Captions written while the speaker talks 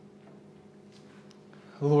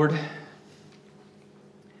Lord,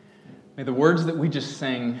 may the words that we just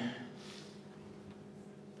sang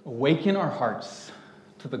awaken our hearts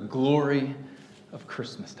to the glory of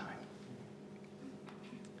Christmas time.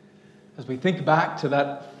 As we think back to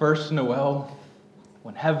that first Noel,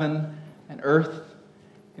 when heaven and earth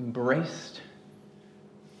embraced,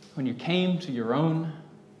 when you came to your own,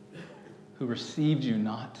 who received you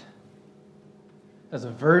not, as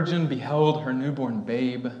a virgin beheld her newborn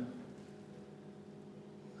babe,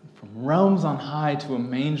 from realms on high to a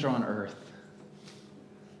manger on earth,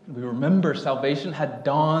 we remember salvation had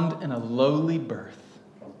dawned in a lowly birth.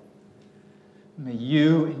 May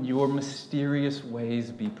you in your mysterious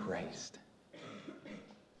ways be praised.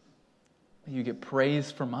 May you get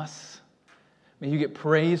praise from us. May you get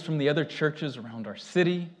praise from the other churches around our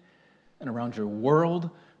city and around your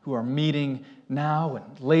world who are meeting now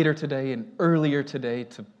and later today and earlier today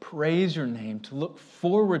to praise your name, to look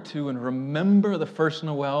forward to and remember the first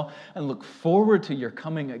Noel and look forward to your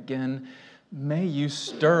coming again. May you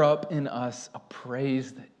stir up in us a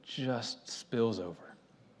praise that just spills over.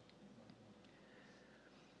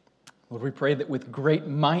 Lord, we pray that with great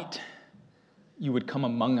might you would come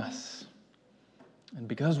among us. And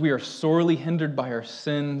because we are sorely hindered by our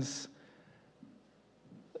sins,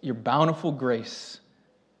 your bountiful grace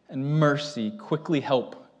and mercy quickly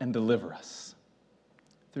help and deliver us.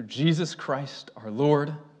 Through Jesus Christ our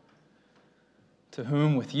Lord, to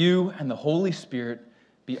whom with you and the Holy Spirit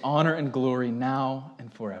be honor and glory now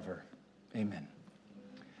and forever. Amen.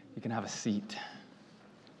 You can have a seat.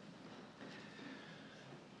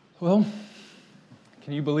 Well,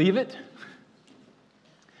 can you believe it?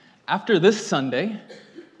 After this Sunday,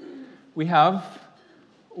 we have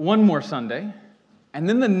one more Sunday. And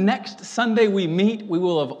then the next Sunday we meet, we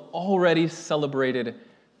will have already celebrated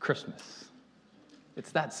Christmas.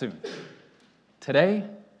 It's that soon. Today,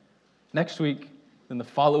 next week, then the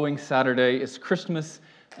following Saturday is Christmas.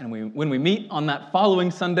 And when we meet on that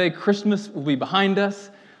following Sunday, Christmas will be behind us.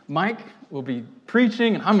 Mike will be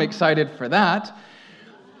preaching, and I'm excited for that.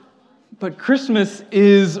 But Christmas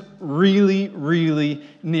is really, really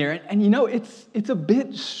near. And you know, it's a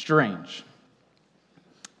bit strange.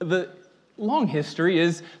 The long history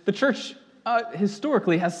is the church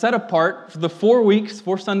historically has set apart the 4 weeks,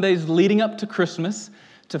 4 Sundays leading up to Christmas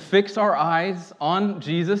to fix our eyes on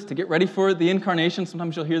Jesus, to get ready for the incarnation.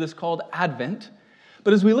 Sometimes you'll hear this called Advent.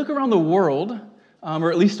 But as we look around the world,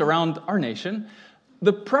 or at least around our nation,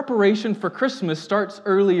 the preparation for Christmas starts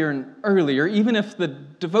earlier and earlier, even if the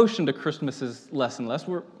devotion to Christmas is less and less.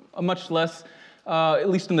 We're a much less, at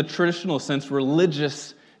least in the traditional sense,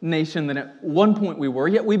 religious nation than at one point we were.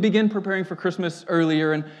 Yet we begin preparing for Christmas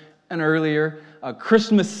earlier and earlier.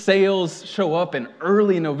 Christmas sales show up in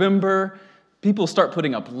early November. People start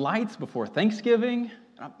putting up lights before Thanksgiving.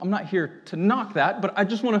 I'm not here to knock that, but I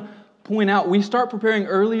just want to point out we start preparing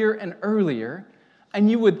earlier and earlier, and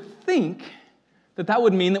you would think that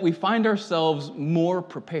would mean that we find ourselves more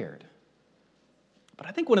prepared. But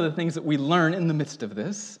I think one of the things that we learn in the midst of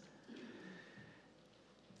this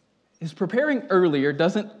is preparing earlier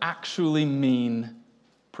doesn't actually mean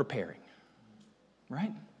preparing,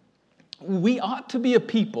 right? We ought to be a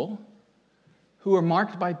people who are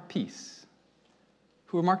marked by peace,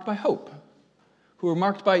 who are marked by hope, who are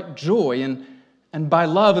marked by joy and by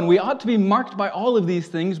love. And we ought to be marked by all of these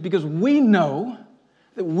things because we know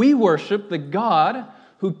that we worship the God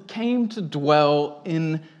who came to dwell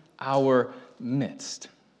in our midst.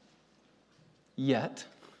 Yet,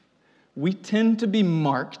 we tend to be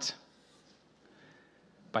marked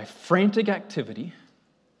by frantic activity,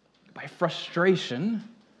 by frustration,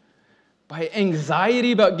 by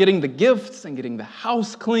anxiety about getting the gifts and getting the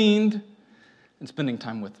house cleaned and spending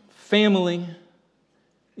time with family.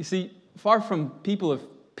 You see, far from people of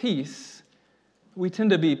peace, we tend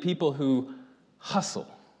to be people who hustle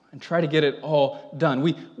and try to get it all done.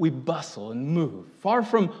 We bustle and move. Far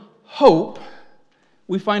from hope,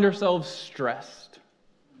 we find ourselves stressed,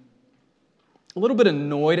 a little bit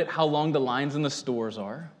annoyed at how long the lines in the stores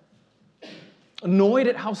are, annoyed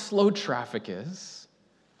at how slow traffic is.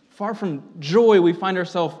 Far from joy, we find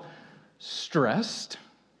ourselves stressed.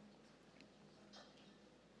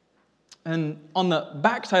 And on the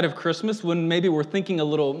backside of Christmas, when maybe we're thinking a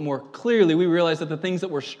little more clearly, we realize that the things that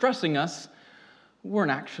were stressing us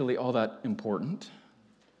weren't actually all that important.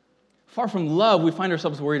 Far from love, we find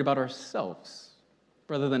ourselves worried about ourselves.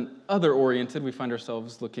 Rather than other-oriented, we find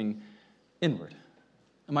ourselves looking inward.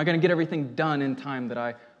 Am I going to get everything done in time that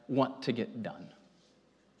I want to get done?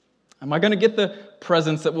 Am I going to get the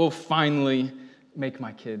presents that will finally make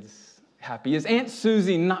my kids happy? Is Aunt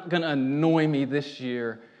Susie not going to annoy me this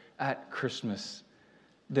year at Christmas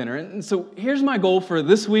dinner. And so here's my goal for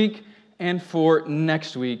this week and for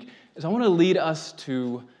next week, is I want to lead us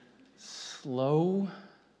to slow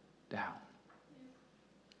down.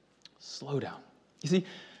 Slow down. You see,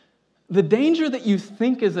 the danger that you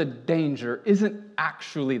think is a danger isn't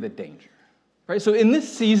actually the danger. Right? So in this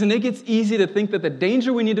season, it gets easy to think that the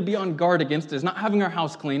danger we need to be on guard against is not having our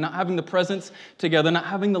house clean, not having the presents together, not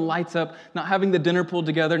having the lights up, not having the dinner pulled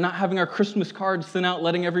together, not having our Christmas cards sent out,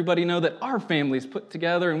 letting everybody know that our family's put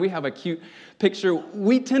together and we have a cute picture.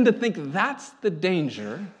 We tend to think that's the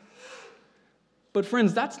danger. But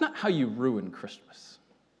friends, that's not how you ruin Christmas.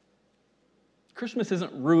 Christmas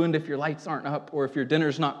isn't ruined if your lights aren't up or if your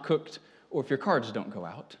dinner's not cooked or if your cards don't go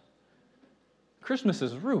out. Christmas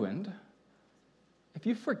is ruined if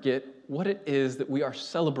you forget what it is that we are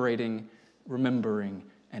celebrating, remembering,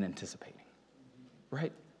 and anticipating,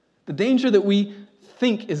 right? The danger that we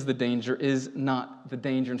think is the danger is not the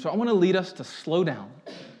danger. And so I want to lead us to slow down,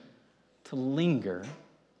 to linger,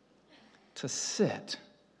 to sit,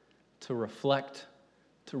 to reflect,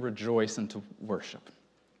 to rejoice, and to worship.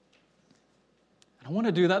 And I want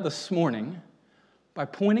to do that this morning by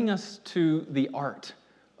pointing us to the art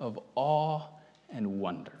of awe and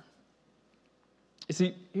wonder. You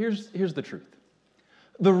see, here's the truth.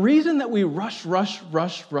 The reason that we rush,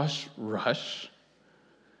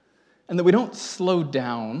 and that we don't slow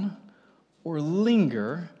down or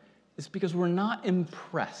linger is because we're not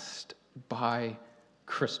impressed by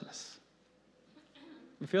Christmas.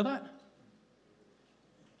 You feel that?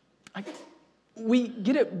 We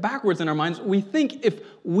get it backwards in our minds. We think if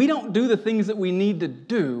we don't do the things that we need to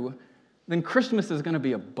do, then Christmas is going to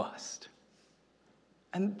be a bust.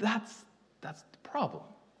 And that's the problem.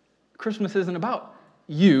 Christmas isn't about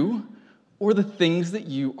you or the things that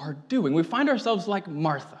you are doing. We find ourselves like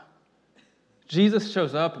Martha. Jesus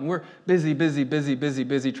shows up and we're busy,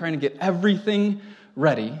 trying to get everything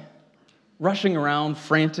ready, rushing around,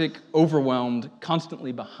 frantic, overwhelmed,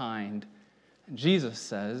 constantly behind. And Jesus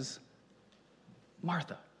says,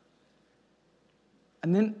 Martha.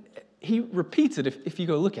 And then he repeats it if you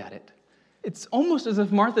go look at it. It's almost as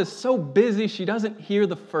if Martha is so busy she doesn't hear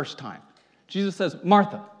the first time. Jesus says,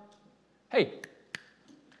 Martha. Hey,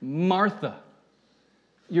 Martha,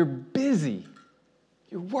 you're busy,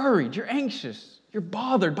 you're worried, you're anxious, you're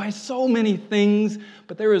bothered by so many things,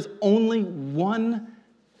 but there is only one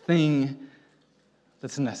thing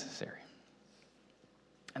that's necessary.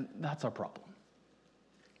 And that's our problem.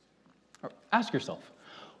 Ask yourself,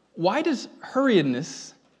 why does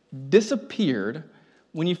hurriedness disappear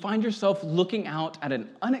when you find yourself looking out at an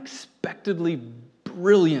unexpectedly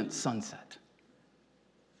brilliant sunset?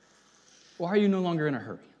 Why are you no longer in a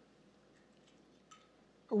hurry?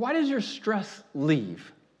 Or why does your stress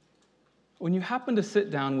leave when you happen to sit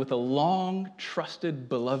down with a long, trusted,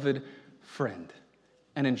 beloved friend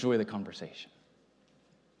and enjoy the conversation?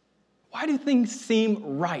 Why do things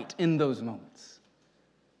seem right in those moments?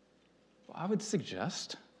 Well, I would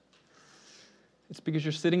suggest it's because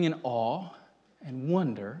you're sitting in awe and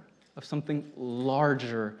wonder of something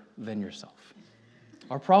larger than yourself.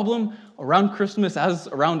 Our problem around Christmas, as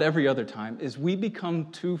around every other time, is we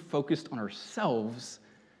become too focused on ourselves,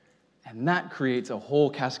 and that creates a whole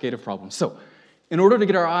cascade of problems. So, in order to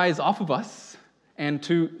get our eyes off of us and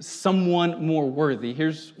to someone more worthy,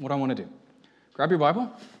 here's what I want to do. Grab your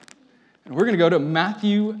Bible, and we're going to go to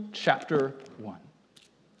Matthew chapter 1.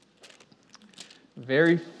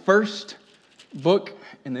 Very first book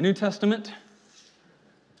in the New Testament.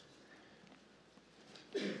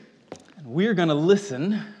 And we're going to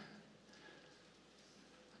listen, and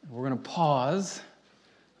we're going to pause,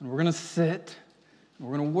 and we're going to sit, and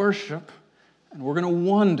we're going to worship, and we're going to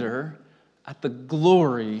wonder at the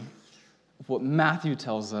glory of what Matthew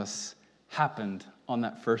tells us happened on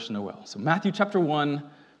that first Noel. So Matthew chapter 1,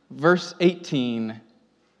 verse 18,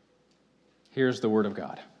 here's the word of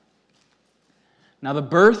God. Now the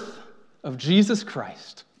birth of Jesus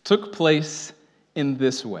Christ took place in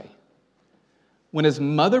this way. When his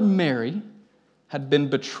mother Mary had been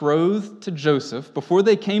betrothed to Joseph, before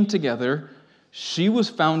they came together, she was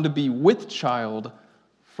found to be with child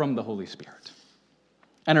from the Holy Spirit.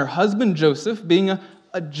 And her husband Joseph, being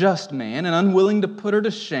a just man and unwilling to put her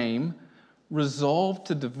to shame, resolved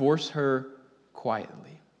to divorce her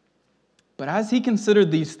quietly. But as he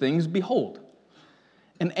considered these things, behold,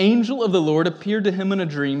 an angel of the Lord appeared to him in a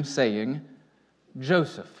dream, saying,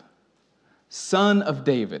 Joseph, son of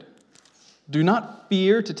David, do not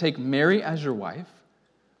fear to take Mary as your wife,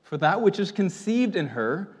 for that which is conceived in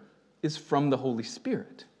her is from the Holy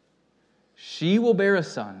Spirit. She will bear a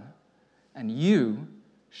son, and you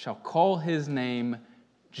shall call his name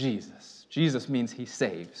Jesus. Jesus means he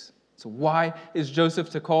saves. So why is Joseph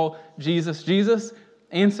to call Jesus Jesus?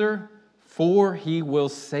 Answer, for he will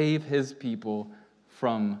save his people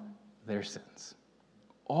from their sins.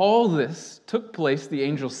 All this took place, the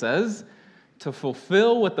angel says, to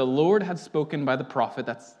fulfill what the Lord had spoken by the prophet,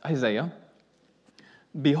 that's Isaiah.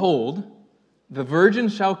 Behold, the virgin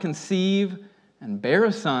shall conceive and bear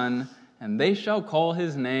a son, and they shall call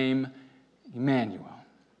his name Emmanuel.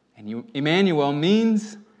 And Emmanuel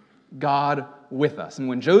means God with us. And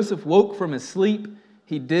when Joseph woke from his sleep,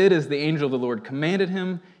 he did as the angel of the Lord commanded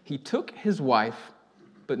him. He took his wife,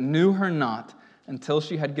 but knew her not until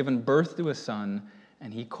she had given birth to a son,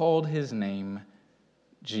 and he called his name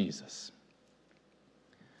Jesus.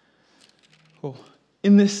 Well,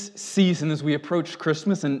 in this season, as we approach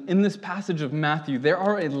Christmas, and in this passage of Matthew, there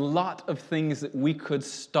are a lot of things that we could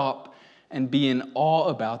stop and be in awe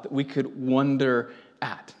about, that we could wonder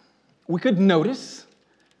at. We could notice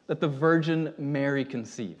that the Virgin Mary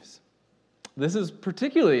conceives. This is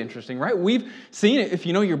particularly interesting, right? We've seen it, if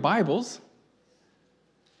you know your Bibles.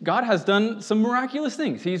 God has done some miraculous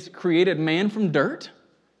things. He's created man from dirt.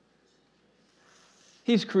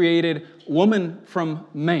 He's created woman from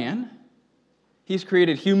man. He's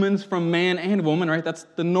created humans from man and woman, right? That's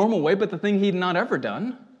the normal way, but the thing he'd not ever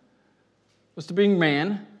done was to bring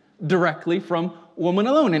man directly from woman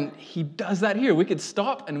alone, and he does that here. We could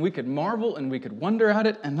stop and we could marvel and we could wonder at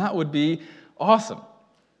it, and that would be awesome.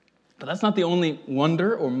 But that's not the only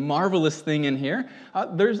wonder or marvelous thing in here.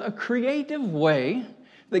 There's a creative way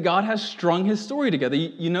that God has strung his story together.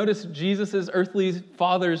 You notice Jesus' earthly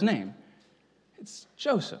father's name. It's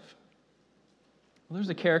Joseph. Well, there's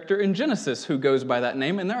a character in Genesis who goes by that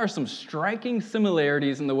name, and there are some striking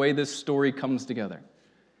similarities in the way this story comes together.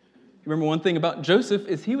 You remember one thing about Joseph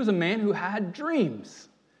is he was a man who had dreams.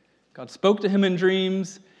 God spoke to him in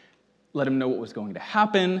dreams, let him know what was going to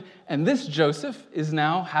happen, and this Joseph is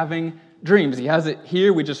now having dreams. He has it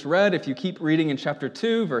here, we just read. If you keep reading in chapter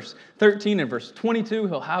 2, verse 13 and verse 22,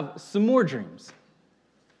 he'll have some more dreams.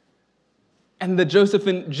 And the Joseph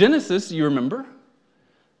in Genesis, you remember,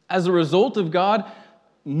 as a result of God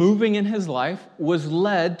moving in his life, was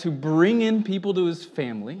led to bring in people to his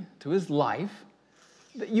family, to his life,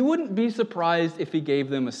 that you wouldn't be surprised if he gave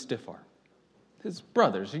them a stiff arm. His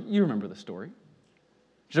brothers, you remember the story.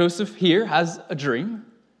 Joseph here has a dream,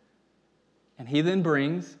 and he then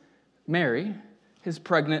brings Mary, his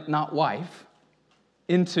pregnant, not wife,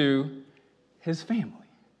 into his family.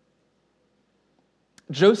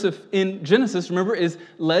 Joseph in Genesis, remember, is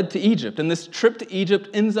led to Egypt, and this trip to Egypt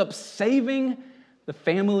ends up saving the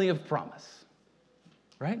family of promise,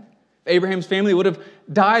 right? If Abraham's family would have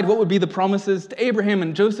died, what would be the promises to Abraham?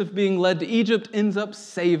 And Joseph being led to Egypt ends up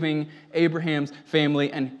saving Abraham's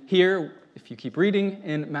family. And here, if you keep reading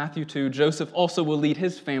in Matthew 2, Joseph also will lead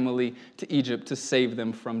his family to Egypt to save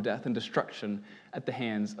them from death and destruction at the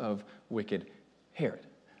hands of wicked Herod.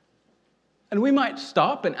 And we might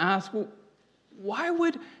stop and ask, well, why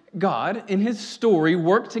would God, in his story,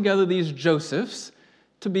 work together these Josephs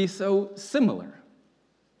to be so similar?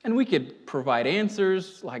 And we could provide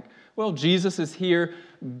answers like, well, Jesus is here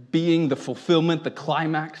being the fulfillment, the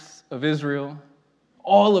climax of Israel.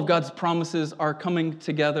 All of God's promises are coming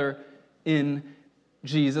together in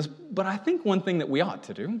Jesus. But I think one thing that we ought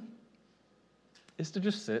to do is to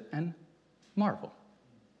just sit and marvel.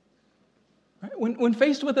 Right? When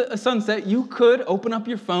faced with a sunset, you could open up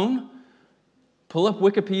your phone, pull up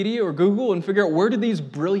Wikipedia or Google, and figure out where did these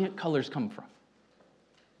brilliant colors come from.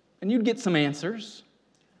 And you'd get some answers.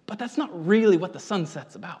 But that's not really what the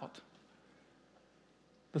sunset's about.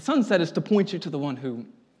 The sunset is to point you to the one who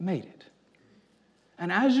made it.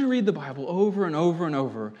 And as you read the Bible over and over and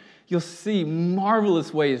over, you'll see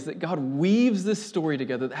marvelous ways that God weaves this story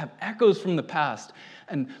together that have echoes from the past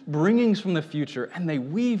and bringings from the future, and they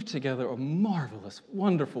weave together a marvelous,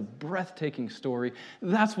 wonderful, breathtaking story.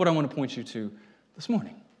 That's what I want to point you to this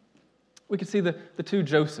morning. We can see the two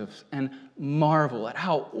Josephs and marvel at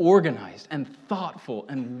how organized and thoughtful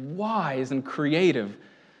and wise and creative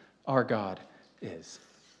our God is.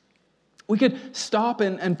 We could stop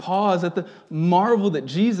and pause at the marvel that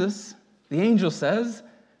Jesus, the angel says,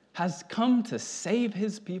 has come to save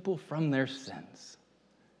his people from their sins.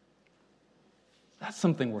 That's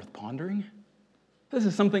something worth pondering. This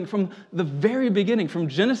is something from the very beginning, from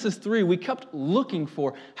Genesis 3, we kept looking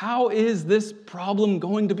for, how is this problem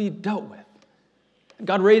going to be dealt with?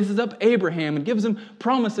 God raises up Abraham and gives him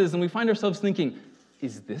promises, and we find ourselves thinking,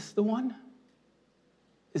 is this the one?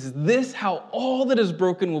 Is this how all that is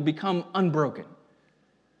broken will become unbroken?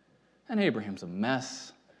 And Abraham's a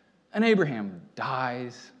mess, and Abraham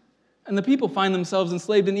dies, and the people find themselves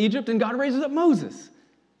enslaved in Egypt, and God raises up Moses.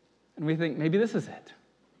 And we think, maybe this is it.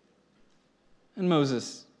 and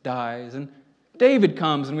Moses dies, and David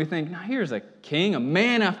comes, and we think, now here's a king, a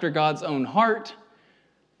man after God's own heart.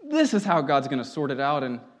 This is how God's going to sort it out,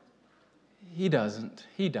 and he doesn't.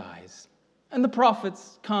 He dies. And the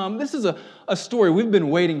prophets come. This is a story we've been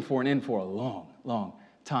waiting for and in for a long, long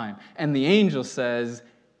time. And the angel says,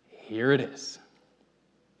 here it is.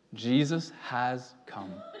 Jesus has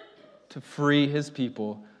come to free his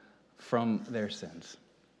people from their sins.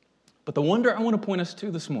 But the wonder I want to point us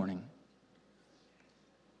to this morning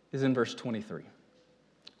is in verse 23.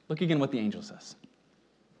 Look again what the angel says.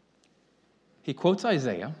 He quotes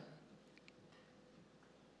Isaiah,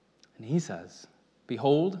 and he says,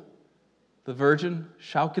 behold, the virgin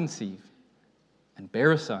shall conceive and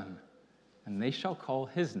bear a son, and they shall call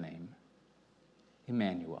his name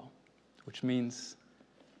Emmanuel, which means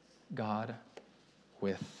God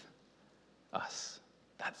with us.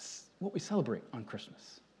 That's what we celebrate on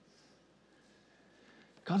Christmas.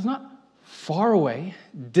 God's not far away,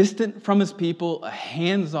 distant from his people, a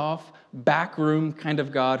hands-off, backroom kind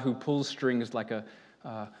of God who pulls strings like a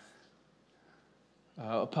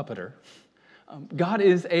puppeter. God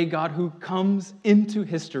is a God who comes into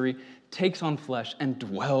history, takes on flesh, and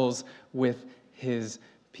dwells with his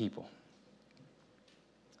people.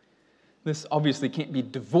 This obviously can't be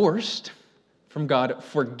divorced from God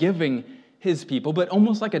forgiving his people, but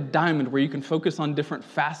almost like a diamond where you can focus on different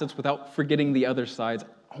facets without forgetting the other sides.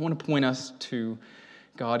 I want to point us to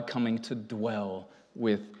God coming to dwell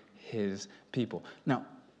with his people. Now,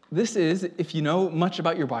 this is, if you know much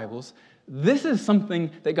about your Bibles, this is something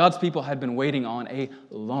that God's people had been waiting on a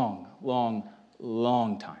long, long,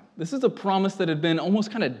 long time. This is a promise that had been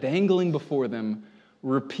almost kind of dangling before them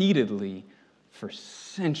repeatedly for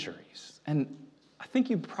centuries. And I think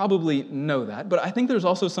you probably know that, but I think there's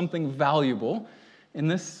also something valuable in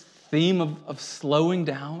this theme of slowing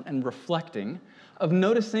down and reflecting, of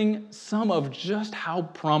noticing some of just how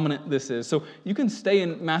prominent this is. So you can stay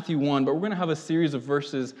in Matthew 1, but we're going to have a series of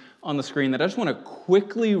verses on the screen that I just want to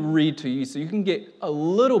quickly read to you so you can get a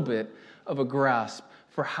little bit of a grasp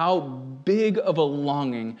for how big of a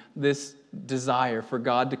longing this desire for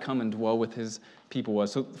God to come and dwell with his people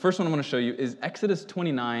was. So the first one I want to show you is Exodus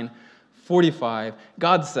 29:45.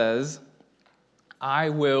 God says, I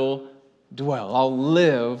will dwell, I'll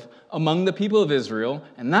live among the people of Israel,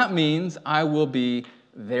 and that means I will be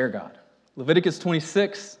their God. Leviticus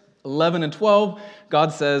 26:11 and 12,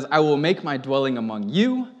 God says, I will make my dwelling among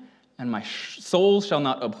you, and my soul shall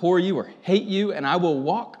not abhor you or hate you, and I will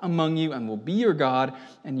walk among you and will be your God,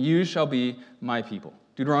 and you shall be my people.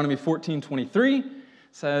 Deuteronomy 14:23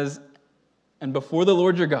 says, and before the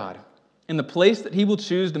Lord your God, in the place that he will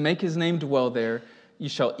choose to make his name dwell there, you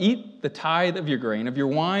shall eat the tithe of your grain, of your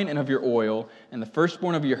wine, and of your oil, and the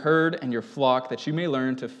firstborn of your herd and your flock, that you may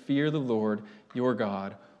learn to fear the Lord your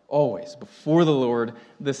God always. Before the Lord,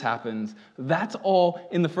 this happens. That's all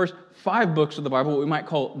in the first 5 books of the Bible, what we might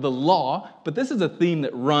call the law, but this is a theme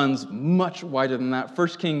that runs much wider than that. 1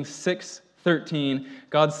 Kings 6:13,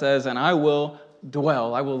 God says, and I will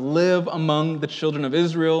dwell, I will live among the children of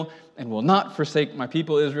Israel, and will not forsake my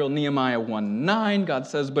people Israel. Nehemiah 1:9, God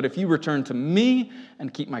says, but if you return to me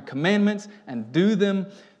and keep my commandments and do them,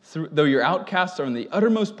 though your outcasts are in the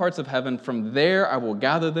uttermost parts of heaven, from there I will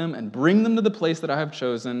gather them and bring them to the place that I have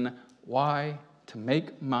chosen. Why? To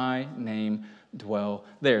make my name dwell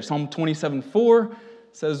there. Psalm 27:4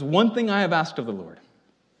 says, one thing I have asked of the Lord.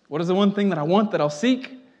 What is the one thing that I want, that I'll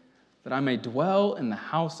seek? That I may dwell in the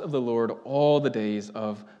house of the Lord all the days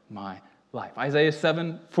of my life. Isaiah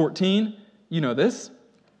 7:14, you know this.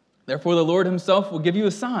 Therefore the Lord himself will give you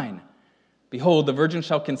a sign. Behold, the virgin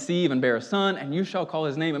shall conceive and bear a son, and you shall call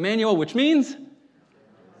his name Emmanuel, which means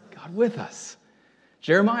God with us.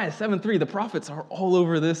 Jeremiah 7:3, the prophets are all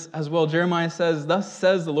over this as well. Jeremiah says, thus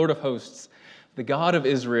says the Lord of hosts, the God of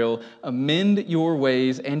Israel, amend your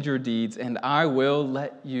ways and your deeds, and I will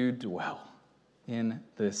let you dwell in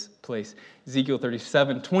this place. Ezekiel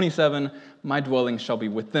 37:27, my dwelling shall be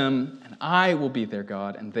with them, and I will be their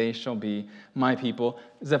God, and they shall be my people.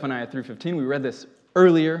 Zephaniah 3:15, we read this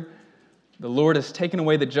earlier. The Lord has taken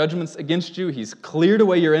away the judgments against you. He's cleared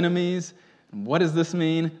away your enemies. And what does this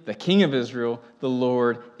mean? The King of Israel, the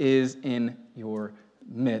Lord, is in your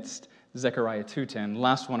midst. Zechariah 2:10,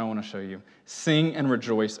 last one I want to show you. Sing and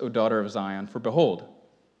rejoice, O daughter of Zion, for behold,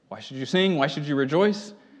 why should you sing? Why should you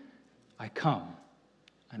rejoice? I come,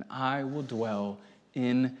 and I will dwell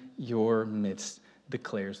in your midst,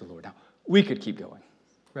 declares the Lord. Now, we could keep going,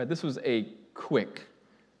 right? This was a quick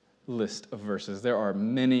list of verses. There are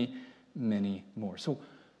many, many more. So,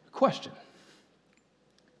 question.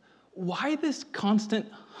 Why this constant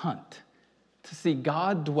hunt to see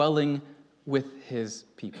God dwelling with his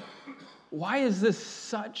people? Why is this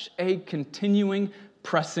such a continuing,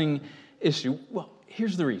 pressing issue? Well,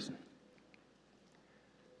 here's the reason.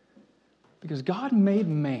 Because God made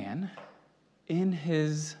man in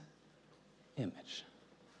his image.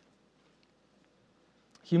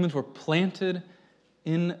 Humans were planted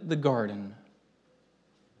in the garden,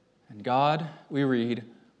 and God, we read,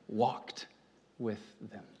 walked with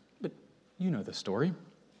them. But you know the story.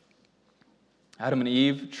 Adam and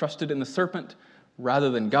Eve trusted in the serpent rather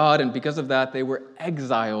than God, and because of that, they were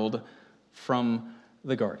exiled from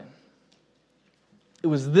the garden. It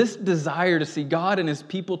was this desire to see God and his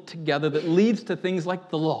people together that leads to things like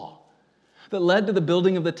the law, that led to the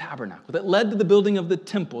building of the tabernacle, that led to the building of the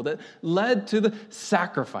temple, that led to the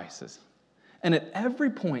sacrifices. And at every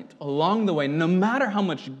point along the way, no matter how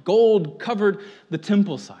much gold covered the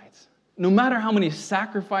temple sides, no matter how many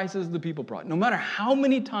sacrifices the people brought, no matter how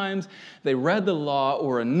many times they read the law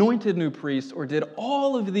or anointed new priests or did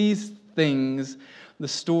all of these things, the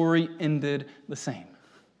story ended the same.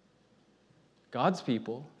 God's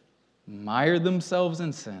people mired themselves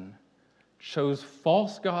in sin, chose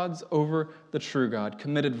false gods over the true God,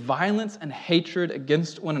 committed violence and hatred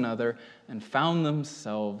against one another, and found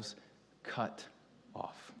themselves cut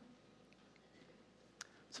off.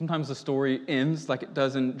 Sometimes the story ends like it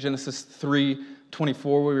does in Genesis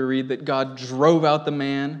 3:24, where we read that God drove out the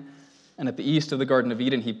man, and at the east of the Garden of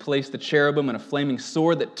Eden, he placed the cherubim and a flaming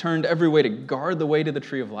sword that turned every way to guard the way to the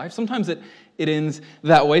tree of life. Sometimes it ends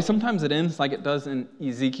that way. Sometimes it ends like it does in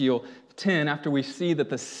Ezekiel 10, after we see that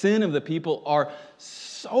the sin of the people are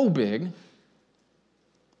so big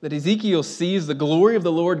that Ezekiel sees the glory of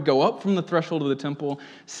the Lord go up from the threshold of the temple,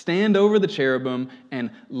 stand over the cherubim, and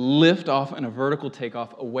lift off in a vertical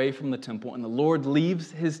takeoff away from the temple. And the Lord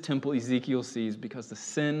leaves his temple, Ezekiel sees, because the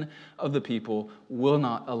sin of the people will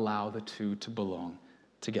not allow the two to belong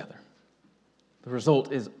together. The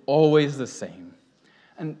result is always the same.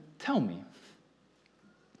 And tell me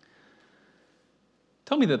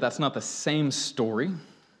that that's not the same story,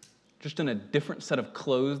 just in a different set of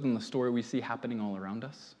clothes than the story we see happening all around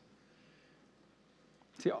us.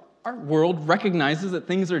 See, our world recognizes that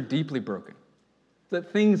things are deeply broken,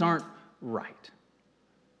 that things aren't right.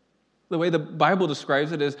 The way the Bible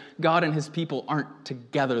describes it is God and his people aren't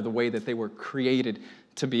together the way that they were created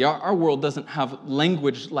to be. Our world doesn't have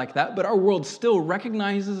language like that, but our world still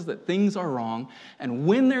recognizes that things are wrong, and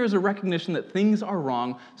when there is a recognition that things are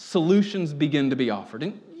wrong, solutions begin to be offered.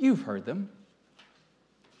 And you've heard them.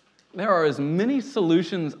 There are as many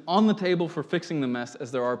solutions on the table for fixing the mess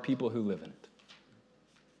as there are people who live in it.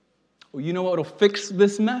 Well, you know what will fix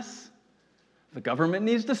this mess? The government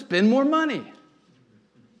needs to spend more money.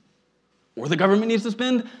 Or the government needs to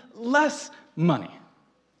spend less money.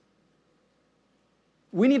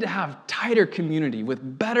 We need to have tighter community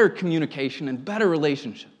with better communication and better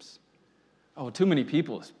relationships. Oh, too many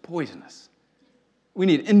people is poisonous. We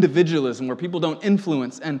need individualism where people don't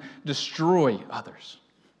influence and destroy others.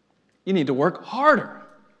 You need to work harder.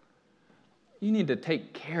 You need to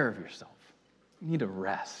take care of yourself. You need to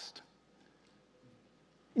rest.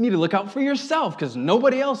 You need to look out for yourself because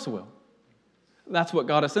nobody else will. That's what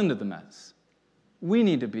got us into the mess. We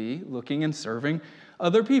need to be looking and serving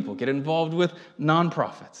other people. Get involved with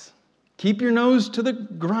nonprofits. Keep your nose to the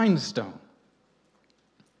grindstone.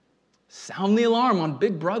 Sound the alarm on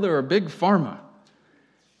Big Brother or Big Pharma.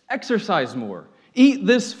 Exercise more. Eat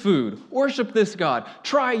this food. Worship this God.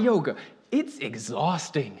 Try yoga. It's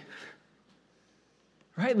exhausting.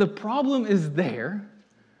 Right? The problem is there.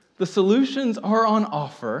 The solutions are on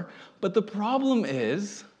offer. But the problem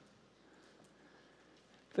is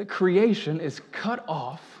that creation is cut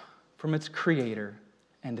off from its creator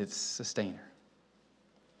and its sustainer.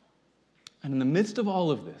 And in the midst of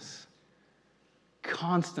all of this,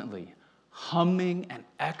 constantly humming and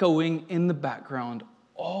echoing in the background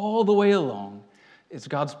all the way along is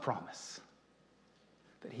God's promise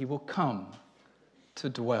that he will come to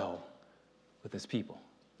dwell with his people.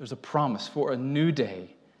 There's a promise for a new day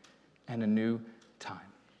and a new time.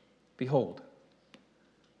 Behold,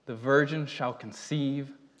 the virgin shall conceive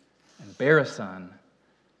and bear a son,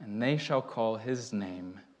 and they shall call his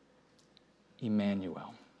name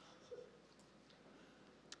Emmanuel.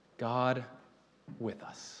 God with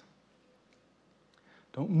us.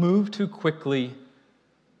 Don't move too quickly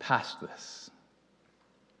past this.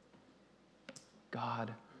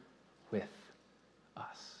 God with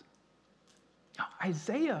us. Now,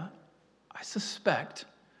 Isaiah, I suspect,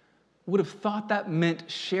 would have thought that meant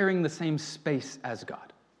sharing the same space as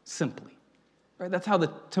God, simply. Right? That's how the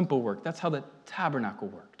temple worked. That's how the tabernacle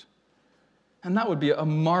worked. And that would be a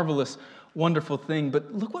marvelous, wonderful thing.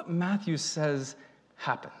 But look what Matthew says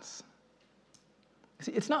happens.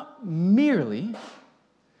 See, it's not merely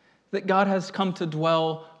that God has come to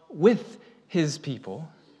dwell with his people.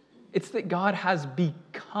 It's that God has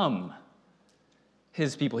become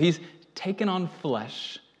his people. He's taken on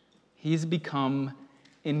flesh. He's become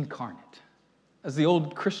incarnate. As the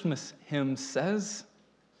old Christmas hymn says,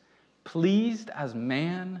 pleased as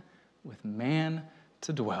man with man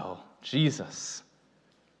to dwell, Jesus,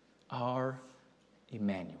 our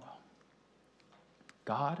Emmanuel.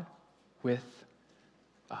 God with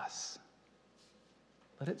us.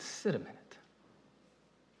 Let it sit a minute.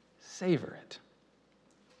 Savor it.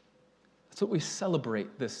 That's what we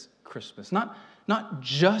celebrate this Christmas. Not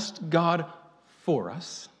just God for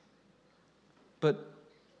us, but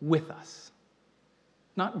with us.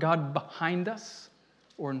 Not God behind us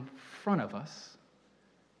or in front of us,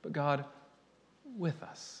 but God with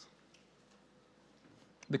us.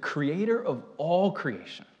 The creator of all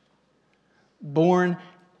creation, born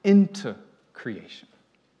into creation.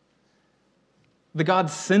 The God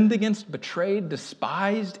sinned against, betrayed,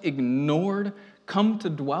 despised, ignored, come to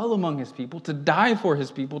dwell among his people, to die for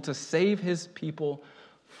his people, to save his people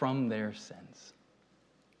from their sins.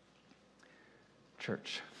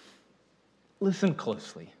 Church, listen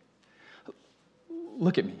closely.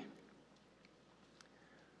 Look at me.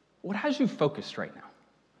 What has you focused right now?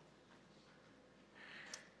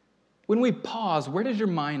 When we pause, where does your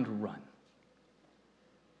mind run?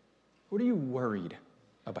 What are you worried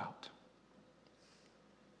about?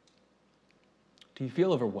 Do you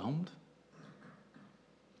feel overwhelmed?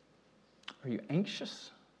 Are you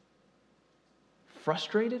anxious?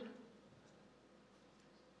 Frustrated?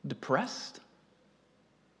 Depressed?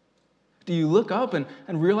 Do you look up and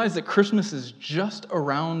realize that Christmas is just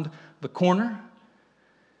around the corner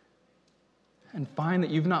and find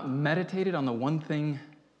that you've not meditated on the one thing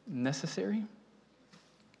necessary?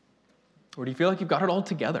 Or do you feel like you've got it all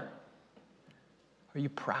together? Are you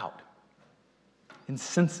proud,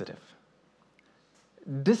 insensitive,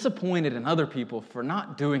 disappointed in other people for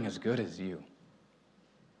not doing as good as you?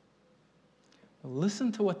 Well,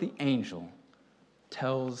 listen to what the angel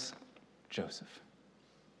tells Joseph.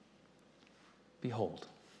 Behold,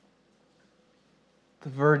 the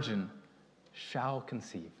virgin shall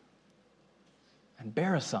conceive and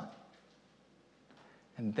bear a son,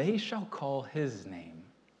 and they shall call his name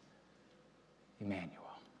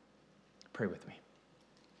Emmanuel. Pray with me.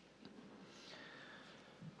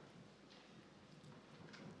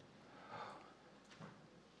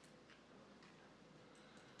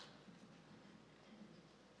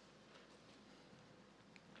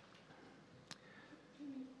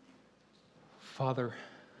 Father,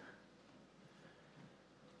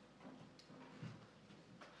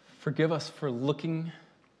 forgive us for looking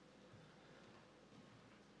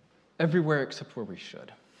everywhere except where we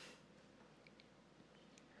should.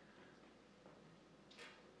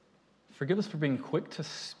 Forgive us for being quick to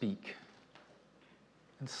speak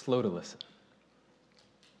and slow to listen.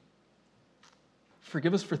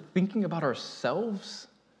 Forgive us for thinking about ourselves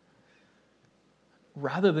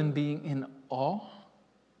rather than being in awe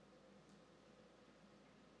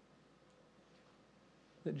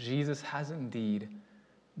that Jesus has indeed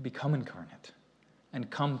become incarnate and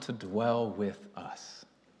come to dwell with us.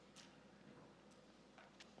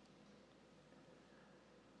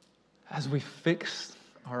 As we fix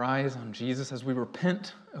our eyes on Jesus, as we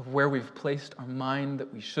repent of where we've placed our mind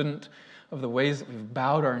that we shouldn't, of the ways that we've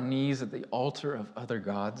bowed our knees at the altar of other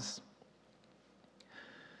gods,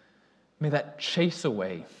 may that chase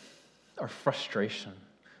away our frustration,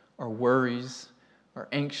 our worries, our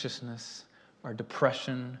anxiousness, our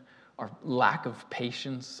depression, our lack of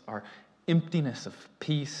patience, our emptiness of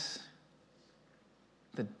peace,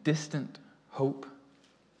 the distant hope.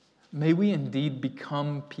 May we indeed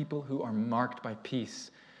become people who are marked by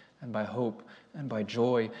peace and by hope and by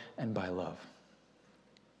joy and by love.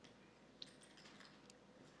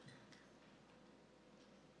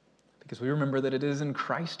 Because we remember that it is in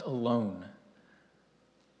Christ alone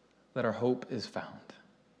that our hope is found,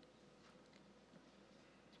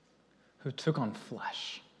 who took on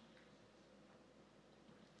flesh,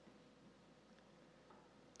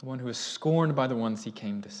 the one who is scorned by the ones he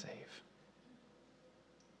came to save.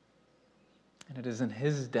 And it is in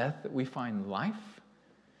his death that we find life.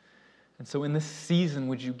 And so in this season,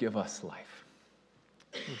 would you give us life?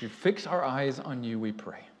 Would you fix our eyes on you, we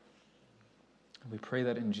pray. And we pray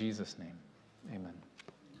that in Jesus' name. Amen.